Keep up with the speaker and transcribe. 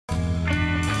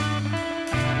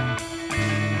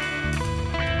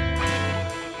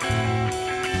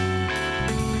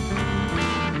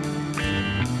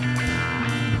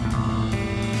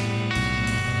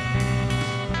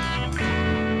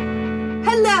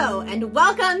Hello, and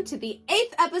welcome to the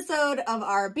 8th episode of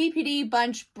our BPD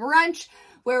Brunch,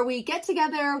 where we get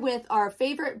together with our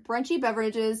favorite brunchy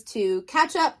beverages to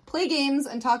catch up, play games,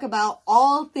 and talk about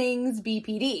all things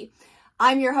BPD.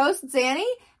 I'm your host, Zanny,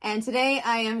 and today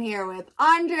I am here with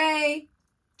Andre,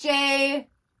 Jay,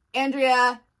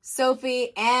 Andrea,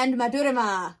 Sophie, and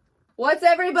Madhurima. What's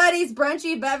everybody's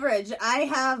brunchy beverage? I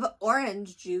have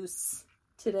orange juice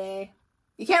today.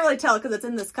 You can't really tell because it's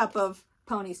in this cup of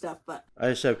pony stuff, but...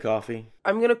 I just have coffee.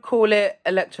 I'm going to call it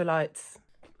electrolytes.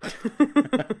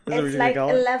 It's like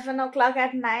 11 o'clock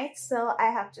at night, so I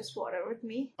have just water with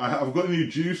me. I've got a new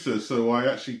juicer, so I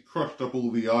actually crushed up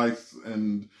all the ice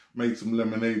and made some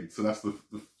lemonade, so that's the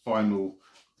final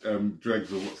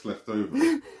dregs of what's left over.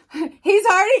 He's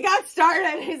already got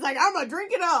started. He's like, I'm going to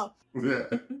drink it all.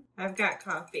 Yeah. I've got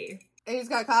coffee. He's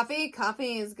got coffee?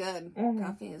 Coffee is good. Mm-hmm.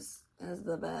 Coffee is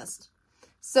the best.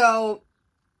 So...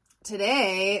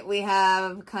 today, we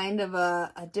have kind of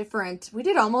a different... we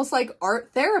did almost like art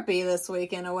therapy this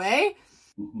week, in a way.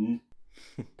 Mm-hmm.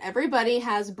 Everybody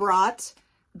has brought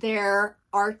their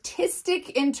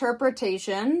artistic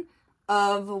interpretation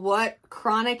of what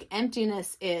chronic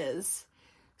emptiness is.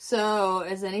 So,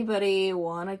 does anybody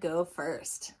want to go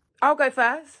first? I'll go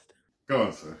first. Go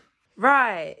on, sir.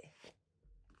 Right.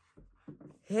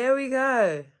 Here we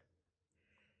go.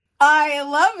 I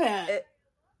love it.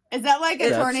 Is that like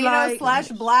a tornado slash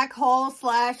black hole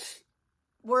slash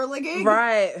whirligig?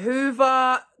 Right.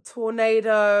 Hoover,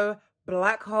 tornado,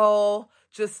 black hole.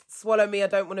 Just swallow me. I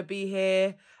don't want to be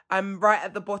here. I'm right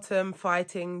at the bottom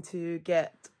fighting to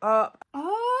get up.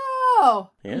 Oh.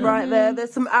 Yeah. Right there.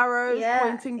 There's some arrows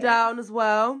pointing down as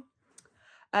well.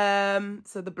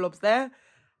 So the blob's there.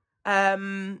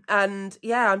 And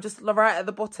yeah, I'm just right at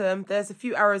the bottom. There's a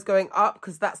few arrows going up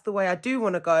because that's the way I do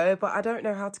want to go, but I don't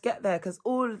know how to get there because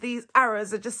all of these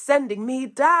arrows are just sending me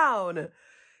down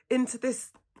into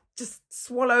this just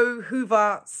swallow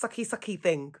Hoover sucky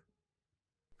thing.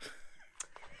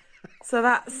 So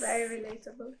that's very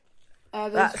relatable.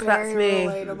 That's very me.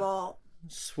 Relatable.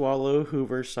 Swallow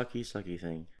Hoover sucky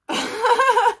thing.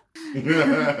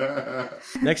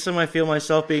 Next time I feel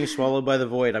myself being swallowed by the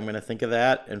void, I'm going to think of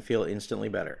that and feel instantly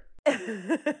better.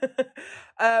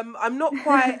 I'm not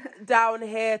quite down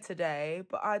here today,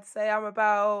 but I'd say I'm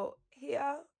about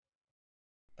here.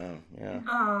 Oh, yeah.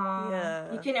 Oh,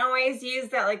 yeah. You can always use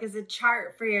that like as a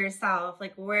chart for yourself.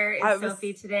 Like, where is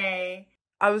Sophie today?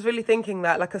 I was really thinking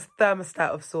that, like a thermostat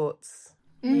of sorts.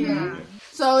 Mm-hmm. Yeah.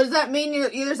 So does that mean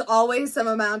there's always some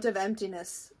amount of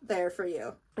emptiness there for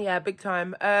you? Yeah, big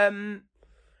time.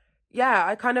 Yeah,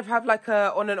 I kind of have like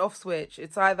a on and off switch.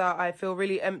 It's either I feel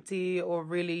really empty or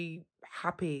really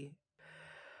happy.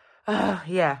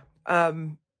 Yeah.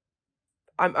 I'm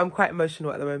quite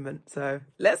emotional at the moment, so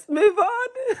let's move on.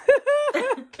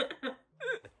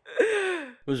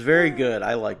 It was very good.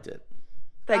 I liked it.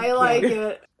 Thank you. Like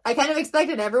it. I kind of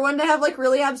expected everyone to have like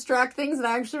really abstract things, and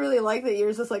I actually really like that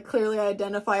yours is like clearly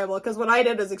identifiable, because what I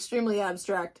did was extremely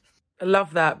abstract. I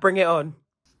love that. Bring it on.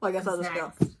 Well, I guess I'll just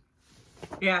go.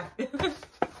 Yeah.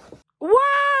 Wow!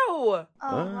 Oh,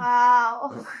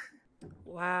 wow.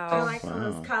 Wow. I like all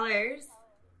those colors.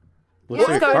 What's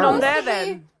your going card? on there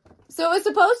then? So it was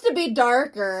supposed to be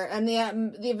darker, and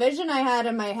the vision I had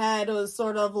in my head was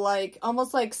sort of like,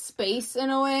 almost like space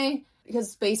in a way,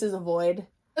 because space is a void.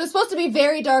 It was supposed to be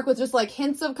very dark with just like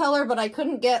hints of color, but I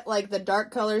couldn't get like the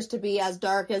dark colors to be as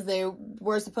dark as they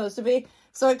were supposed to be.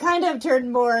 So it kind of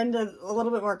turned more into a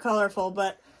little bit more colorful,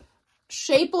 but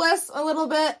shapeless a little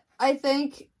bit, I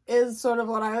think, is sort of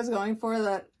what I was going for.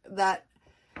 That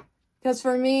because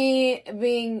for me,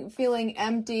 feeling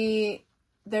empty,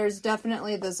 there's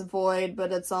definitely this void,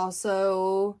 but it's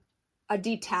also a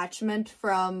detachment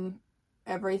from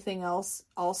everything else.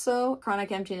 Also,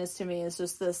 chronic emptiness to me is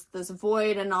just this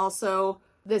void, and also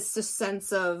this just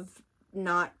sense of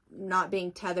not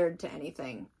being tethered to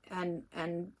anything, and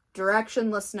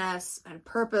directionlessness and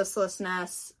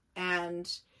purposelessness,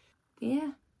 and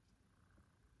yeah.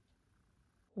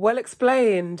 Well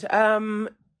explained.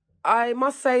 I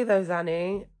must say though,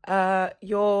 Zanny,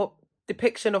 your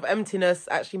depiction of emptiness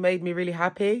actually made me really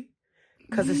happy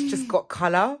because it's just got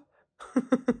colour.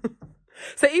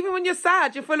 So even when you're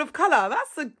sad, you're full of colour.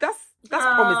 That's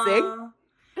promising.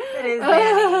 That is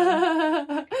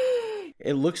very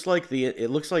It looks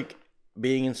like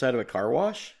being inside of a car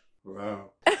wash.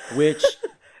 Wow. Which,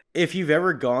 if you've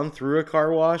ever gone through a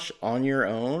car wash on your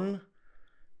own,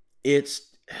 it's,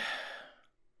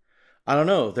 I don't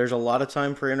know, there's a lot of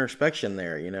time for introspection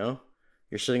there, you know?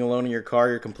 You're sitting alone in your car,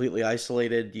 you're completely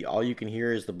isolated, all you can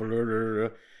hear is the blah, blah, blah,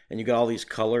 and you got all these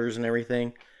colors and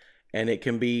everything, and it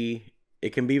can be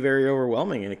it can be very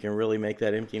overwhelming, and it can really make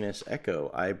that emptiness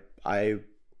echo.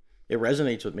 It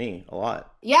resonates with me a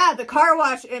lot. Yeah, the car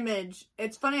wash image.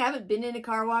 It's funny, I haven't been in a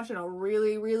car wash in a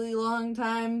really, really long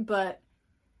time, but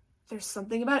there's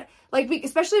something about it. Like,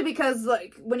 especially because,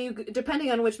 like, when you, depending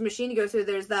on which machine you go through,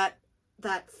 there's that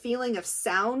feeling of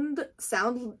sound,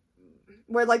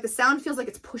 where, like, the sound feels like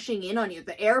it's pushing in on you.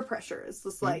 The air pressure is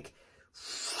just, like,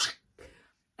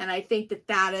 and I think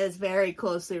that is very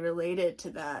closely related to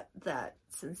that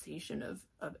sensation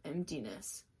of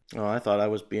emptiness. Oh, I thought I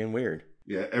was being weird.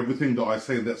 Yeah, everything that I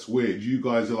say that's weird, you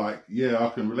guys are like, yeah, I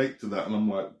can relate to that, and I'm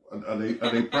like, are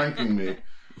they pranking me?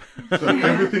 So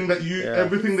everything that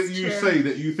you say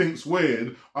that you think's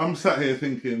weird, I'm sat here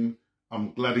thinking,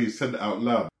 I'm glad he said it out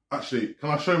loud. Actually, can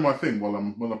I show my thing while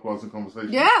I'm monopolizing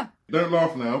conversation? Yeah. Don't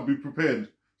laugh now. Be prepared,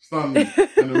 stunned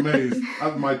and amazed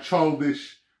at my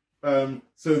childish. So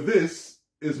this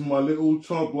is my little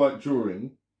childlike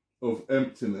drawing of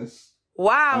emptiness.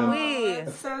 Wow,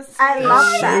 so I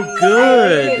love that. So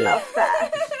good. I really love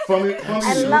that. Funny.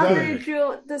 I love how you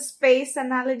drew the space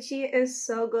analogy. Is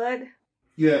so good.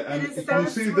 Yeah, and if you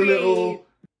see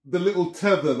the little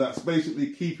tether that's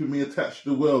basically keeping me attached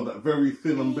to the world, that very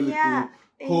thin umbilical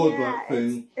cord-like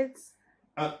thing. It's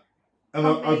and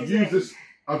I've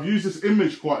used this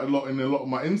image quite a lot in a lot of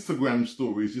my Instagram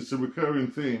stories. It's a recurring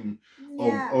theme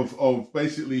of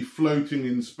basically floating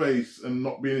in space and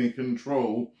not being in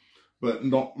control, but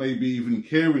not maybe even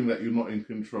caring that you're not in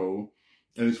control.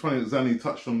 And it's funny that Zanny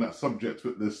touched on that subject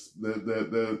with this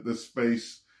the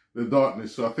space, the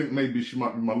darkness. So I think maybe she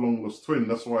might be my long lost twin.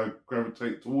 That's why I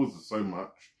gravitate towards her so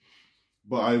much.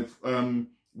 But I've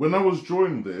when I was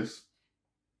drawing this,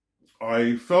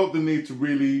 I felt the need to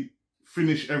really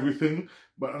finish everything.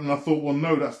 And I thought, well,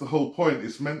 no, that's the whole point.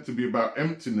 It's meant to be about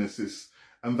emptiness.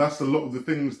 And that's a lot of the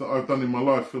things that I've done in my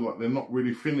life feel like they're not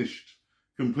really finished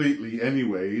completely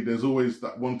anyway. There's always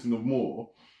that wanting of more.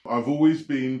 I've always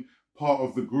been part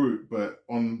of the group, but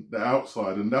on the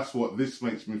outside, and that's what this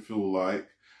makes me feel like.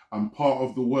 I'm part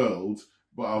of the world,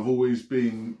 but I've always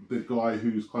been the guy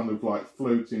who's kind of like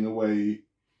floating away,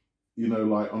 you know,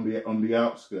 like on the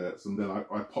outskirts, and then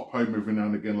I pop home every now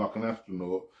and again like an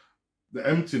astronaut. The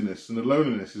emptiness and the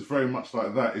loneliness is very much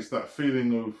like that. It's that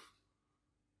feeling of,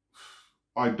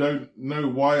 I don't know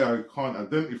why I can't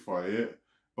identify it,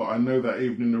 but I know that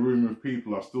even in a room of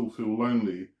people, I still feel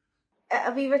lonely.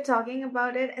 We were talking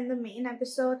about it in the main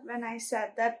episode when I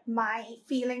said that my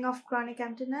feeling of chronic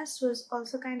emptiness was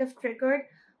also kind of triggered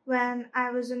when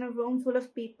I was in a room full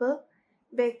of people,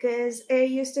 because it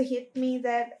used to hit me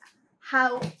that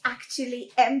how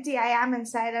actually empty I am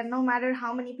inside, and no matter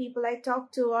how many people I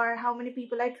talk to or how many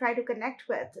people I try to connect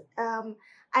with,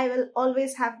 I will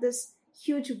always have this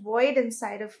huge void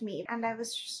inside of me, and I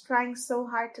was just trying so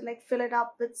hard to like fill it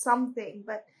up with something,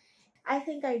 but I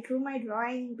think I drew my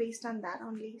drawing based on that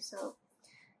only, so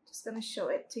just gonna show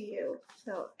it to you.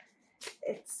 So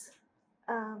it's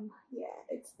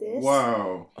it's this.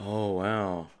 Wow. Oh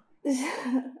wow.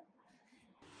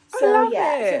 So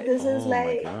this is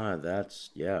like, oh my god, that's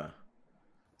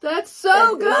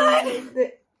so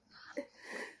good.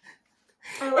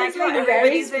 I like how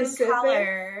everybody's in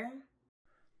color.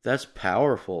 That's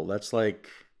powerful. That's like,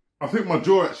 I think my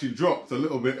jaw actually dropped a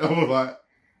little bit. I was like,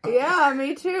 yeah,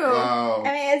 me too. wow.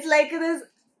 I mean, it's like this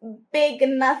big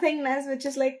nothingness which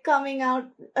is like coming out.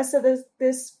 So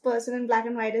this person in black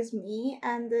and white is me,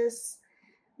 and this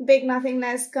big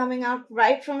nothingness coming out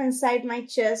right from inside my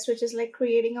chest, which is like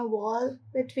creating a wall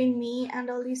between me and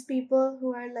all these people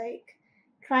who are like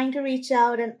trying to reach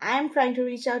out, and I'm trying to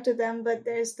reach out to them, but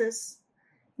there's this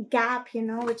gap, you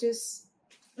know, which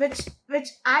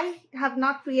I have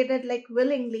not created like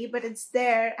willingly, but it's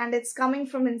there and it's coming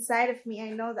from inside of me. I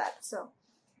know that. So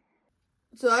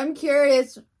I'm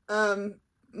curious,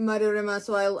 Marurima,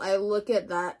 so I look at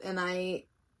that, and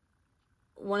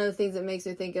one of the things that makes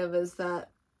me think of is that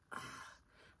I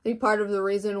think part of the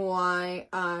reason why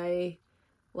I'm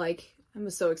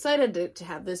so excited to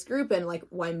have this group, and like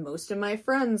why most of my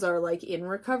friends are like in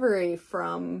recovery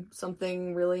from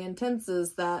something really intense,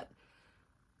 is that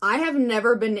I have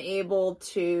never been able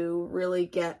to really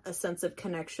get a sense of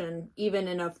connection, even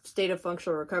in a state of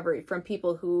functional recovery, from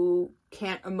people who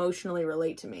can't emotionally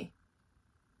relate to me.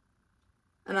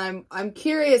 And I'm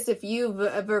curious if you've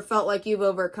ever felt like you've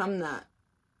overcome that.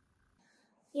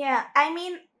 Yeah, I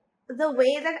mean, the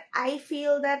way that I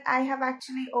feel that I have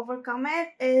actually overcome it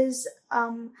is,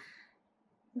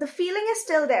 the feeling is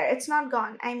still there. It's not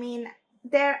gone. I mean,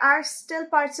 there are still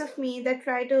parts of me that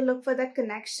try to look for that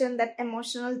connection, that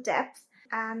emotional depth,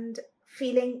 and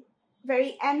feeling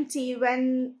very empty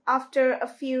when after a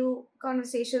few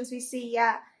conversations we see,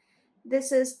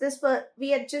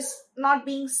 we are just not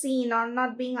being seen or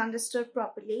not being understood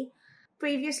properly.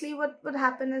 Previously, what would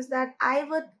happen is that I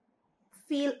would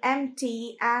feel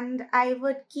empty and I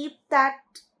would keep that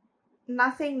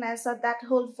nothingness or that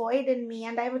whole void in me,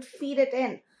 and I would feed it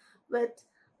in with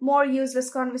more useless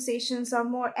conversations or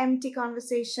more empty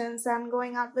conversations and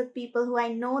going out with people who I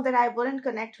know that I wouldn't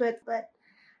connect with. But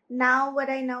now what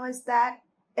I know is that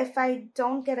if I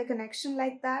don't get a connection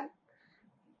like that,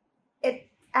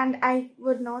 and I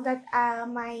would know that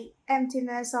my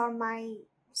emptiness or my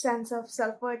sense of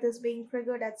self-worth is being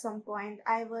triggered at some point,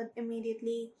 I would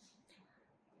immediately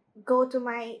go to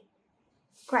my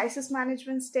crisis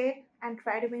management state and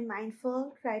try to be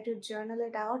mindful, try to journal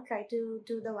it out, try to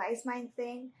do the wise mind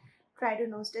thing, try to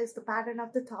notice the pattern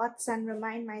of the thoughts and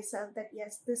remind myself that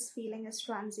yes, this feeling is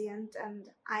transient and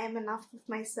I am enough with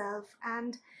myself.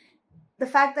 And the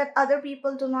fact that other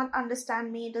people do not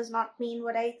understand me does not mean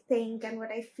what I think and what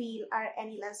I feel are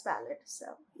any less valid. So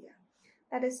yeah,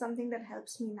 that is something that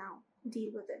helps me now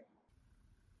deal with it.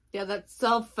 Yeah, that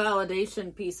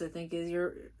self-validation piece, I think,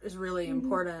 is really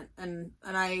important, and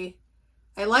I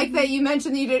like that you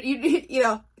mentioned that you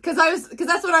know, because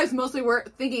that's what I was mostly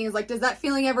thinking is like, does that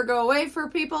feeling ever go away for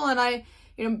people? And I,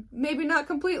 you know, maybe not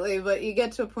completely, but you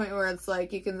get to a point where it's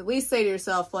like you can at least say to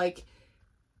yourself like,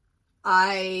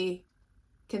 I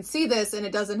can see this and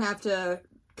it doesn't have to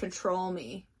control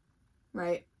me,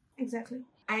 right? Exactly.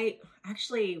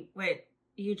 What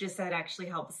you just said actually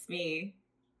helps me.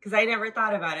 Because I never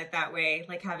thought about it that way,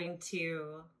 like having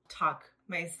to talk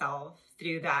myself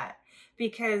through that.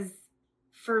 Because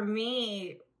for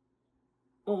me,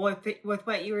 well, with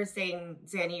what you were saying,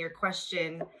 Zanny, your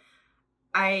question,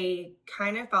 I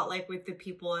kind of felt like with the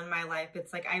people in my life,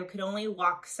 it's like I could only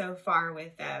walk so far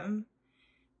with them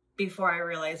before I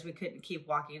realized we couldn't keep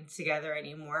walking together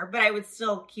anymore. But I would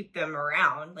still keep them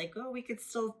around. Like, oh, we could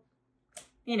still,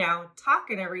 you know,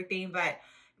 talk and everything, but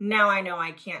now I know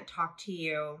I can't talk to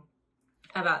you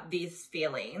about these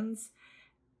feelings.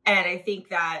 And I think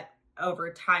that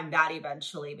over time, that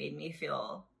eventually made me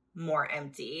feel more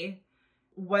empty.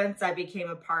 Once I became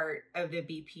a part of the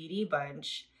BPD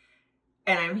bunch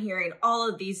and I'm hearing all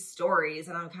of these stories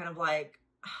and I'm kind of like,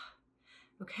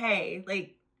 okay,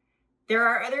 like there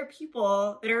are other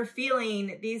people that are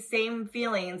feeling these same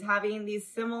feelings, having these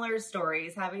similar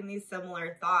stories, having these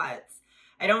similar thoughts.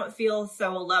 I don't feel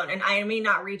so alone. And I may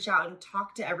not reach out and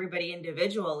talk to everybody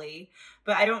individually,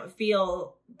 but I don't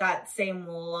feel that same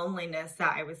loneliness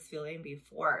that I was feeling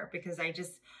before, because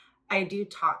I do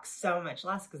talk so much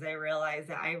less because I realize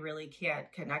that I really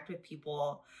can't connect with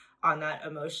people on that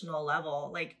emotional level.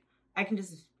 Like I can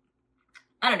just,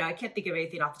 I don't know, I can't think of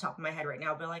anything off the top of my head right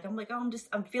now, but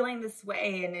I'm feeling this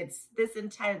way and it's this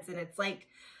intense and it's like,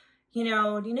 you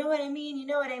know what I mean? You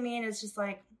know what I mean? It's just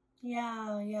like,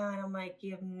 yeah. And I'm like,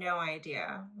 you have no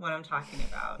idea what I'm talking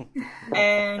about.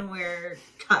 And we're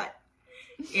cut.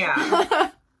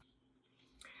 Yeah.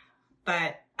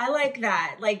 But I like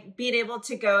that, like being able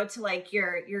to go to like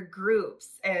your groups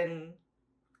and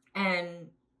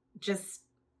just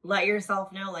let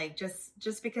yourself know, like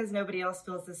just because nobody else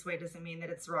feels this way doesn't mean that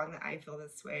it's wrong that I feel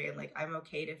this way. And like, I'm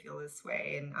okay to feel this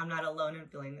way and I'm not alone in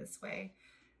feeling this way.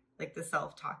 Like the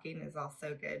self-talking is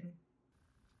also good.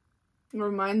 It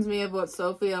reminds me of what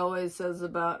Sophie always says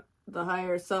about the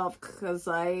higher self, because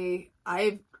I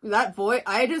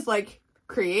just like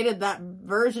created that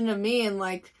version of me, and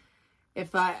like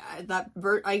if I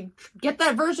get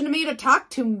that version of me to talk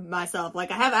to myself,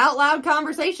 like I have out loud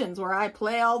conversations where I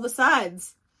play all the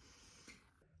sides.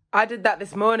 I did that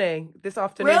this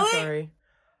afternoon. Really? Sorry.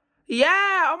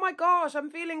 Yeah. Oh my gosh, I'm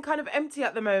feeling kind of empty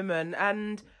at the moment,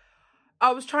 and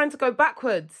I was trying to go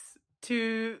backwards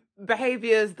to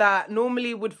behaviors that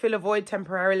normally would fill a void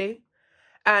temporarily.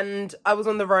 And I was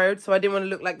on the road, so I didn't want to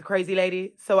look like the crazy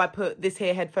lady. So I put this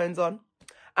here headphones on.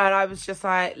 And I was just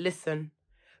like, listen,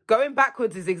 going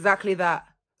backwards is exactly that.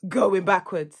 Going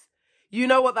backwards. You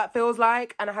know what that feels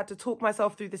like? And I had to talk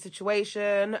myself through the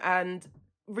situation and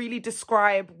really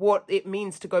describe what it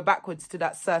means to go backwards to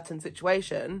that certain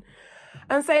situation.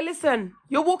 And say, listen,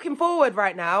 you're walking forward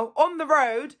right now on the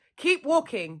road. Keep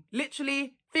walking.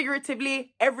 Literally,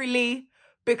 figuratively, everyly,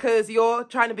 because you're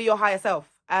trying to be your higher self.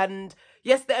 And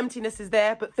yes, the emptiness is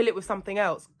there, but fill it with something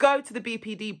else. Go to the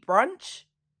BPD brunch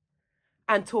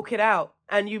and talk it out,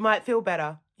 and you might feel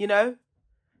better, you know?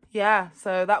 Yeah,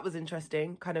 so that was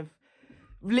interesting, kind of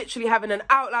literally having an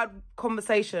out loud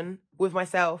conversation with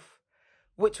myself,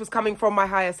 which was coming from my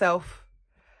higher self.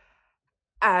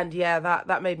 And yeah,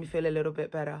 that made me feel a little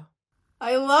bit better.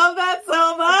 I love that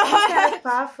so much. That's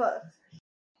powerful.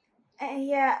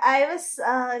 Yeah, I was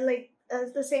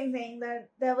the same thing, that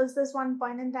there was this one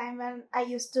point in time when I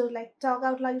used to like talk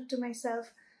out loud to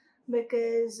myself,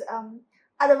 because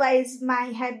otherwise my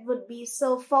head would be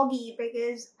so foggy,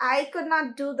 because I could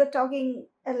not do the talking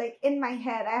like in my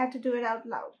head. I had to do it out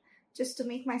loud just to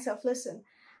make myself listen.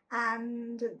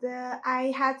 And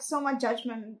I had so much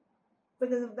judgment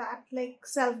because of that, like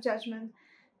self-judgment.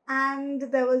 And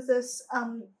there was this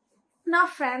not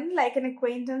friend, like an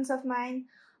acquaintance of mine,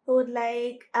 who would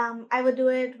like I would do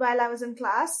it while I was in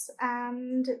class,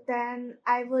 and then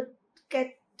I would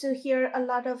get to hear a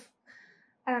lot of,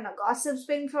 I don't know, gossips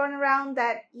being thrown around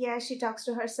that, yeah, she talks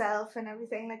to herself and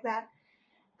everything like that.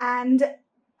 And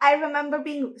I remember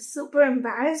being super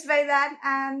embarrassed by that.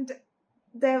 And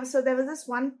there was this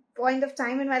one point of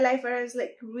time in my life where I was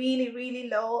like really, really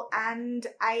low, and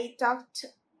I talked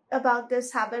about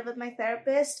this habit with my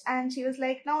therapist, and she was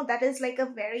like, no, that is like a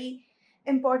very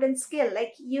important skill.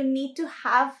 Like, you need to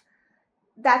have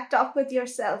that talk with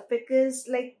yourself, because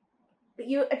like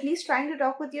you at least trying to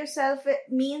talk with yourself, it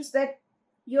means that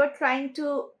you're trying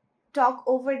to talk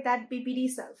over that BPD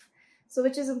self, so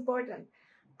which is important.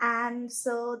 And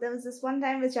so there was this one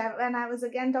time when I was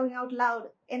again talking out loud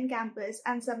in campus,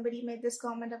 and somebody made this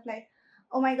comment of like,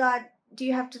 oh my god, do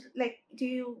you have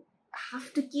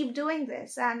to keep doing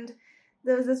this? And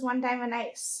there was this one time when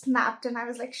I snapped and I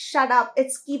was like, shut up,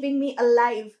 it's keeping me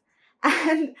alive.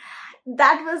 And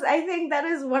I think that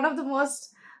is one of the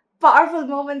most powerful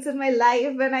moments in my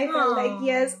life, when I felt like,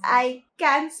 yes, I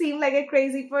can seem like a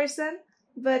crazy person,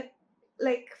 but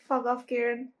like, fuck off,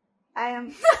 Kieran. I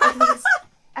am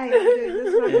doing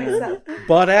this for myself.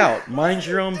 Butt out. Mind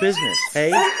your own business.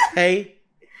 Hey.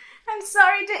 I'm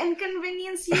sorry to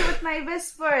inconvenience you with my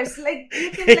whispers. Like,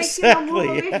 you can Exactly, move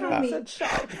away from me.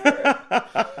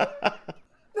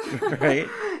 Right?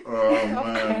 Oh,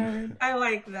 man. I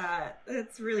like that.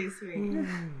 That's really sweet.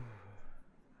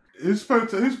 Whose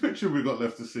picture we got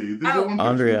left to see? There's one picture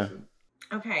Andrea. missing.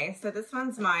 Okay, so this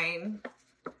one's mine.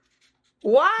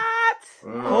 What?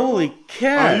 Holy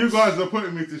cow. You guys are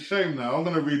putting me to shame now. I'm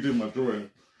going to redo my drawing.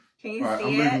 Can you Right, see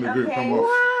I'm it? leaving the group. Okay. I'm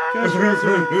off.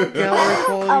 Gallery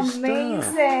quality stuff.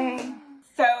 Amazing.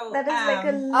 So That is like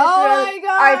a literal Oh my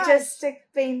gosh. artistic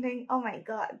painting. Oh my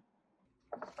god.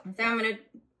 So I'm gonna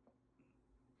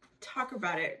talk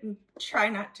about it and try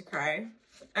not to cry.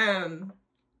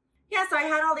 Yeah, so I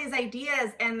had all these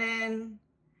ideas, and then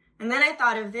I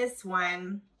thought of this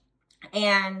one,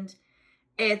 and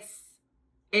it's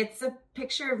a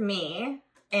picture of me,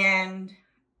 and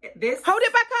this. Hold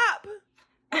it back up.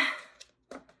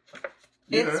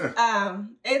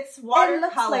 It's It watercolor.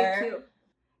 looks like you.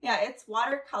 Yeah, it's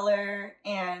watercolor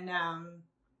and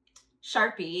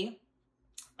Sharpie,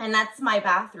 and that's my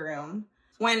bathroom.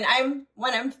 When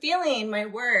I'm feeling my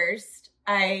worst,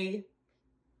 I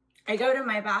go to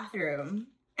my bathroom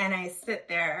and I sit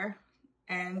there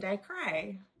and I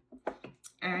cry.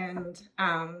 And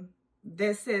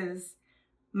this is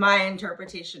my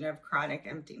interpretation of chronic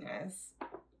emptiness.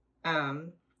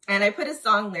 And I put a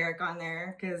song lyric on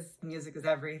there because music is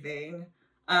everything.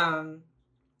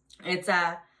 It's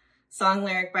a song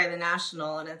lyric by The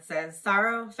National, and it says,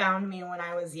 sorrow found me when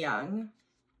I was young.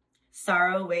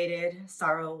 Sorrow waited,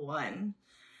 sorrow won.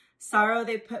 Sorrow,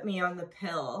 they put me on the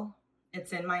pill.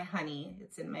 It's in my honey,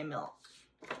 it's in my milk.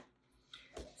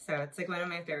 So it's like one of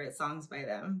my favorite songs by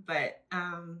them. But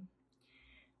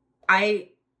I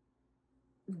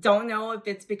don't know if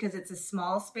it's because it's a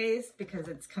small space, because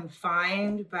it's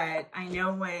confined, but I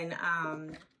know when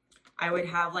I would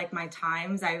have like my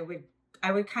times, I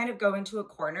would kind of go into a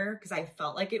corner because I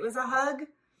felt like it was a hug.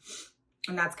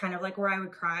 And that's kind of like where I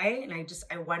would cry. And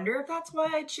I wonder if that's why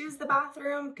I choose the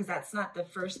bathroom, because that's not the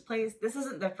first place. This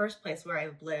isn't the first place where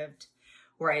I've lived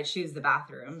where I choose the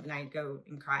bathroom and I go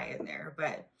and cry in there.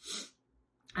 But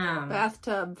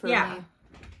bathtub for me.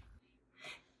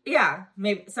 Yeah,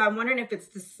 maybe. So I'm wondering if it's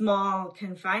the small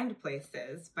confined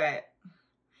places, but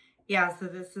yeah, so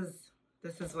this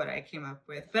is what I came up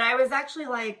with. But I was actually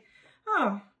like,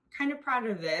 oh, kind of proud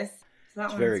of this. So that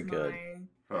It's one's very good. mine.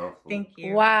 Powerful. Thank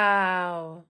you.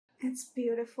 Wow. It's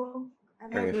beautiful.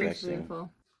 Very It's effective.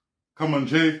 beautiful. Come on,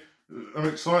 Jay. I'm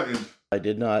excited. I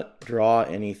did not draw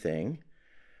anything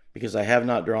because I have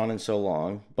not drawn in so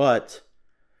long, but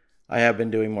I have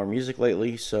been doing more music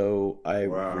lately, so I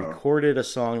recorded a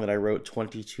song that I wrote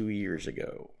 22 years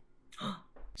ago.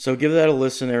 So give that a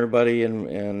listen, everybody,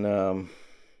 and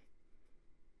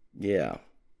yeah.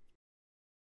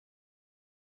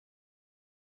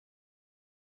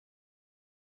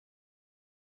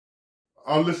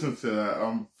 I'll listen to that.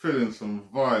 I'm feeling some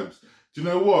vibes. Do you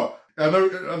know what? I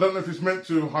don't know if it's meant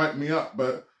to hype me up,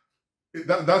 but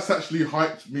that's actually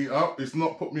hyped me up. It's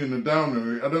not put me in a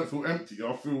downer. I don't feel empty.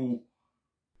 I feel.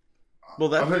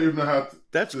 Well, I don't even know how to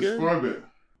describe it.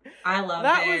 I love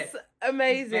that. It was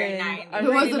amazing. It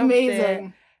was amazing.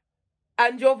 It.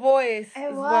 And your voice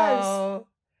as well.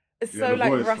 It's so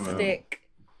like voice, rustic.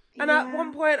 Man. And at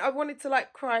one point, I wanted to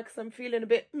like cry because I'm feeling a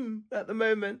bit at the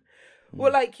moment.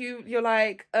 Well, like you're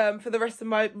like, for the rest of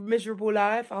my miserable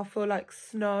life, I'll feel like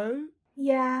snow.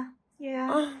 Yeah.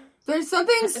 There's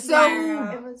something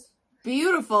so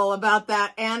beautiful about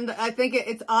that, and I think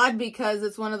it's odd because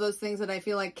it's one of those things that I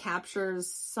feel like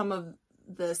captures some of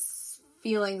this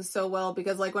feeling so well,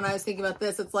 because like when I was thinking about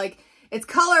this, it's like it's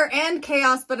color and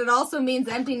chaos, but it also means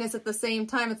emptiness at the same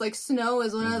time. It's like snow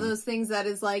is one of those things that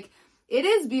is like, it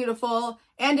is beautiful,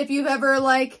 and if you've ever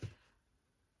like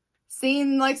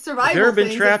seen like survival never been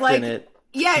things, trapped like, in it.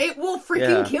 Yeah, it will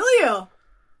freaking kill you.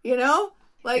 You know?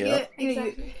 Like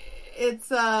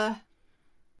it's a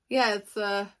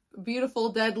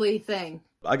beautiful, deadly thing.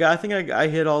 I think I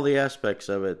hit all the aspects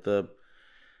of it.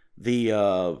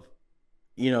 The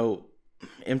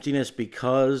emptiness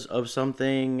because of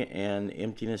something, and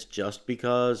emptiness just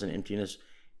because, and emptiness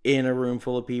in a room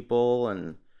full of people,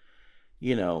 and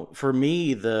for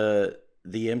me the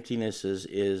emptiness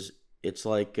is it's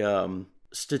like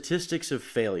statistics of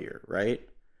failure, right?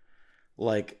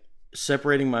 Like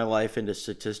separating my life into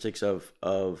statistics of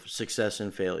success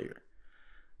and failure.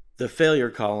 The failure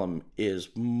column is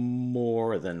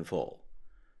more than full.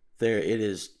 It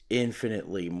is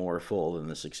infinitely more full than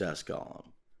the success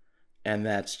column. And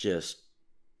that's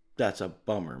a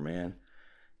bummer, man.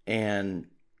 And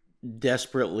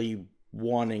desperately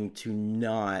wanting to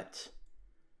not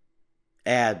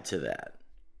add to that,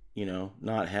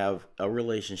 not have a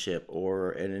relationship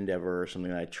or an endeavor or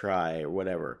something I try or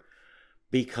whatever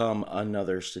become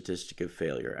another statistic of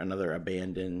failure, another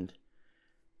abandoned,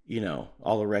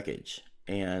 all the wreckage.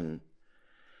 And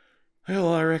I had a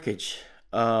lot of wreckage.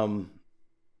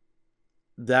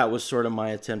 That was sort of my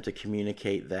attempt to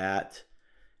communicate that,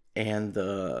 and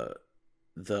the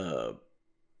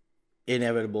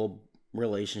inevitable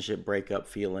relationship breakup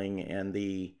feeling, and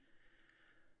the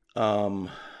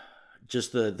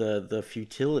just the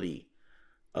futility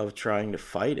of trying to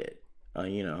fight it.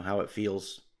 How it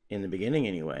feels in the beginning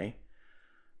anyway.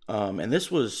 And this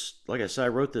was, like I said, I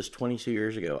wrote this 22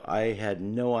 years ago. I had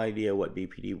no idea what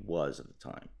BPD was at the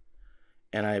time.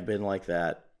 And I had been like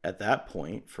that at that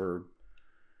point for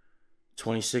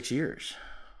 26 years,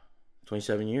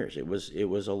 27 years. It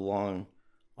was a long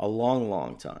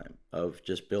time of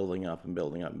just building up and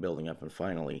building up and building up, and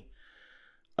finally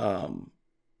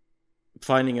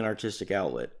finding an artistic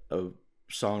outlet of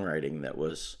songwriting that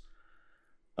was,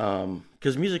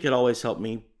 because music had always helped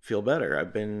me feel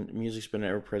better. Music's been an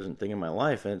ever-present thing in my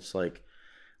life, and it's like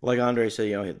Andre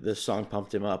said, this song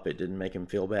pumped him up. It didn't make him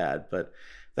feel bad, but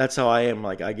that's how I am.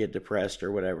 Like, I get depressed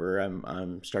or whatever,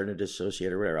 I'm starting to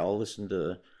dissociate or whatever, I'll listen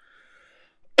to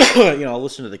I'll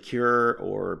listen to The Cure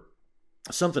or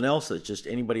something else that just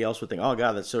anybody else would think, oh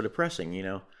god, that's so depressing,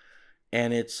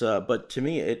 and it's but to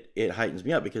me it heightens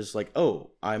me up, because like, oh,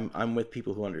 I'm with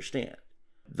people who understand.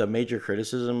 The major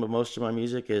criticism of most of my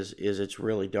music is it's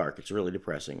really dark, it's really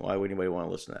depressing. Why would anybody want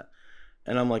to listen to that?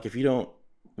 And I'm like, if you don't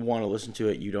want to listen to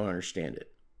it, you don't understand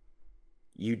it.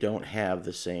 You don't have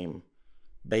the same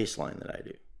baseline that I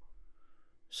do.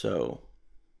 So,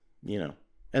 and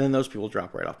then those people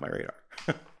drop right off my radar.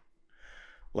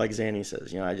 Like Zanny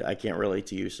says, I can't relate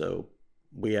to you, so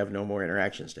we have no more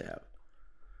interactions to have.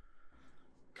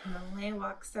 Can only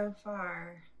walk so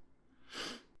far.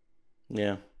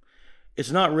 Yeah.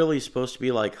 It's not really supposed to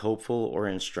be like hopeful or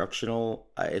instructional.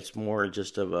 It's more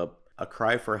just of a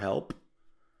cry for help.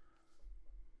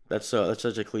 That's such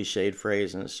a cliched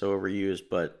phrase, and it's so overused,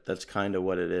 but that's kind of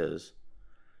what it is.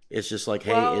 It's just like,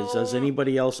 hey, does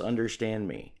anybody else understand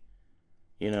me?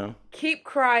 Keep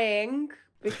crying,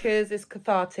 because it's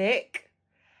cathartic,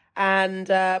 and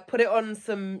put it on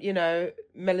some,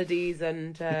 melodies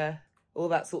and all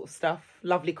that sort of stuff.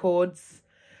 Lovely chords.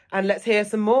 And let's hear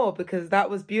some more, because that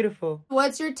was beautiful.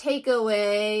 What's your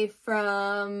takeaway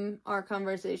from our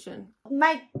conversation?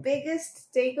 My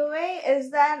biggest takeaway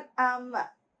is that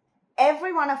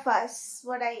every one of us,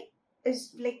 what I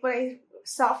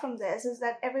saw from this is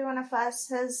that every one of us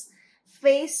has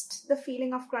faced the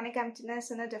feeling of chronic emptiness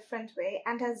in a different way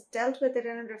and has dealt with it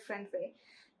in a different way.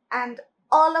 And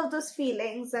all of those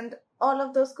feelings and all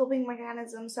of those coping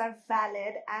mechanisms are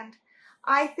valid. And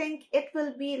I think it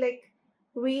will be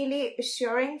really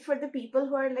assuring for the people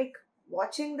who are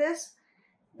watching this,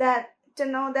 that to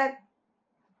know that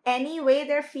any way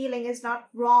they're feeling is not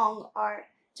wrong, or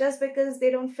just because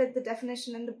they don't fit the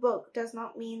definition in the book does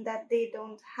not mean that they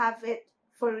don't have it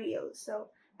for real. So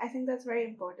I think that's very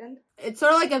important. It's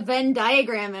sort of like a Venn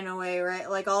diagram in a way, right?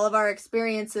 Like all of our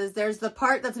experiences, there's the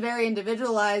part that's very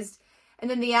individualized, and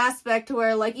then the aspect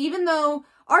where, like, even though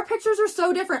our pictures are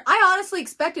so different, I honestly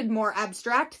expected more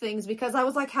abstract things because I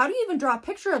was like, how do you even draw a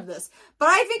picture of this? But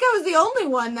I think I was the only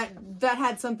one that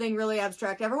had something really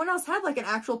abstract. Everyone else had like an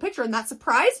actual picture, and that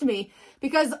surprised me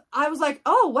because I was like,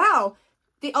 oh, wow,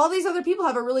 all these other people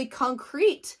have a really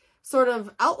concrete sort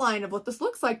of outline of what this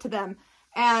looks like to them.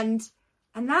 And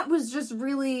that was just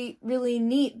really, really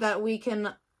neat that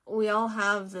we all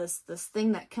have this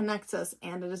thing that connects us,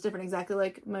 and it is different, exactly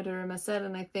like Madhurima said.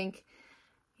 And I think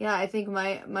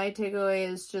my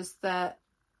takeaway is just that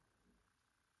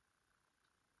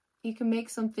you can make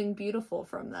something beautiful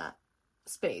from that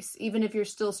space. Even if you're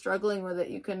still struggling with it,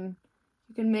 you can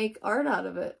make art out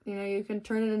of it. You know, you can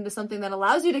turn it into something that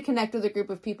allows you to connect with a group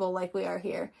of people like we are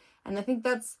here. And I think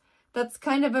that's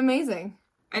kind of amazing.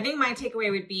 I think my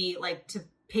takeaway would be like to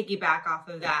piggyback off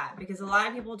of that, because a lot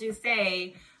of people do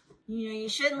say, you know, you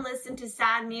shouldn't listen to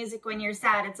sad music when you're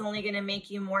sad. It's only going to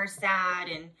make you more sad.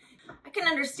 And I can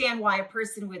understand why a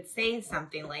person would say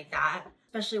something like that,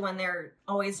 especially when they're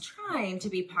always trying to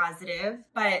be positive.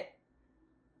 But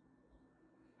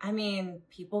I mean,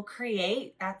 people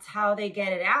create. That's how they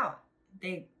get it out.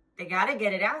 They got to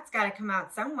get it out. It's got to come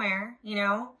out somewhere, you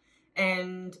know?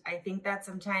 And I think that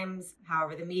sometimes,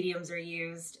 however the mediums are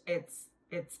used,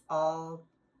 it's all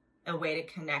a way to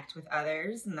connect with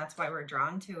others, and that's why we're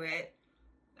drawn to it.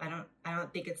 I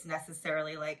don't think it's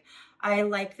necessarily like, I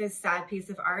like this sad piece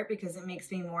of art because it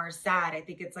makes me more sad. I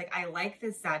think it's like, I like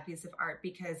this sad piece of art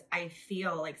because I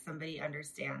feel like somebody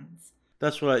understands.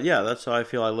 That's how I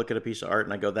feel. I look at a piece of art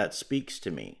and I go, that speaks to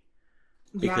me.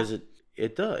 Because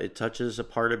it does. It touches a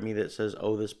part of me that says,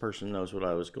 oh, this person knows what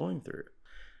I was going through.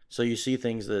 So you see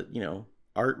things that, you know,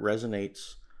 art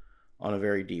resonates on a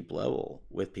very deep level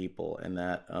with people, and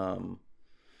that's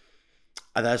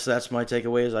my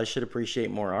takeaway is I should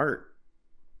appreciate more art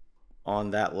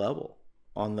on that level,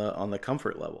 on the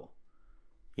comfort level,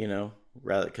 you know,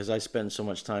 rather, because I spend so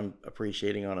much time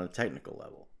appreciating on a technical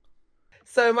level.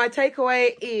 So my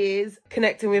takeaway is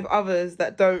connecting with others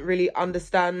that don't really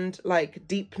understand like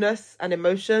deepness and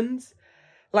emotions.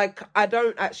 Like, I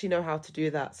don't actually know how to do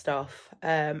that stuff.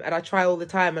 And I try all the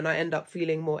time and I end up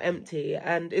feeling more empty.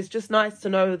 And it's just nice to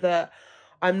know that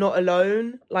I'm not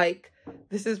alone. Like,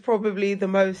 this is probably the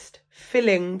most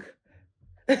filling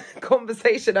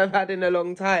conversation I've had in a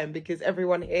long time, because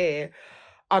everyone here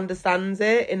understands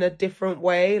it in a different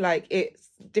way. Like, it's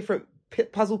different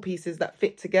puzzle pieces that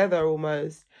fit together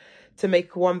almost to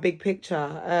make one big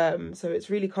picture. So it's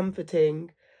really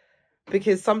comforting.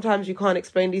 Because sometimes you can't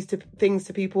explain these things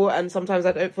to people, and sometimes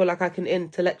I don't feel like I can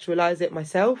intellectualize it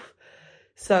myself.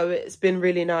 So it's been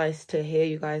really nice to hear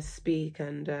you guys speak,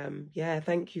 and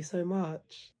thank you so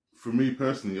much. For me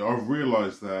personally, I've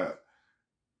realised that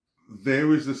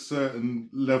there is a certain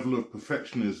level of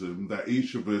perfectionism that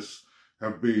each of us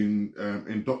have been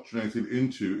indoctrinated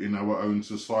into in our own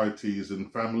societies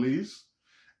and families.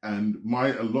 And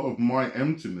a lot of my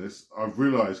emptiness, I've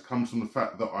realised, comes from the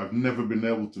fact that I've never been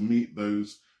able to meet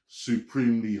those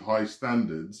supremely high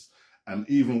standards. And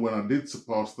even when I did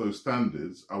surpass those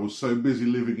standards, I was so busy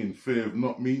living in fear of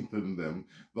not meeting them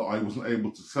that I wasn't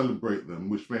able to celebrate them,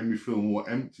 which made me feel more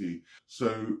empty.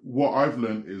 So what I've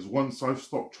learned is, once I've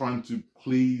stopped trying to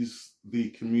please the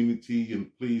community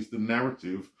and please the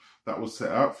narrative that was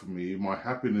set out for me, my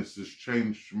happiness has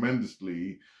changed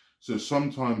tremendously. So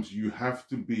sometimes you have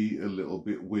to be a little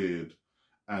bit weird.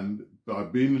 And by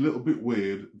being a little bit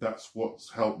weird, that's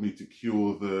what's helped me to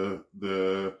cure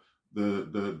the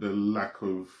lack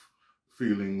of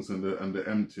feelings and the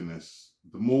emptiness.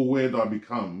 The more weird I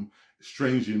become,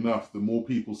 strangely enough, the more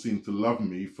people seem to love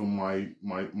me for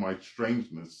my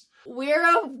strangeness.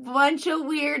 We're a bunch of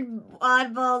weird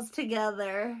oddballs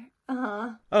together.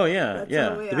 Uh-huh. Oh yeah,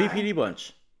 the BPD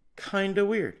bunch. Kinda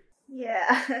weird.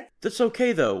 Yeah. That's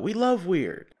okay, though. We love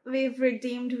weird. We've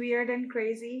redeemed weird and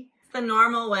crazy. It's the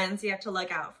normal ones you have to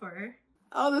look out for.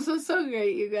 Oh, this was so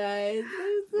great, you guys.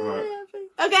 Right.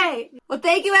 Okay. Well,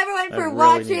 thank you everyone for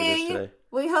watching.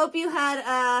 We hope you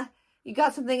had you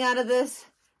got something out of this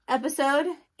episode,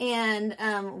 and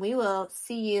we will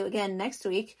see you again next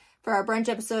week for our brunch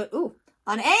episode.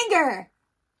 On anger.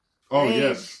 Oh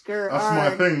yes, that's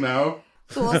my thing now.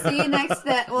 So we'll see you next.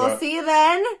 We'll see you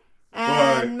then.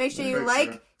 And make sure you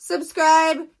like,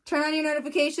 subscribe, turn on your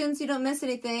notifications so you don't miss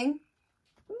anything.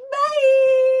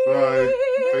 Bye! Bye.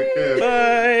 Take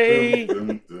care.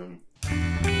 Bye.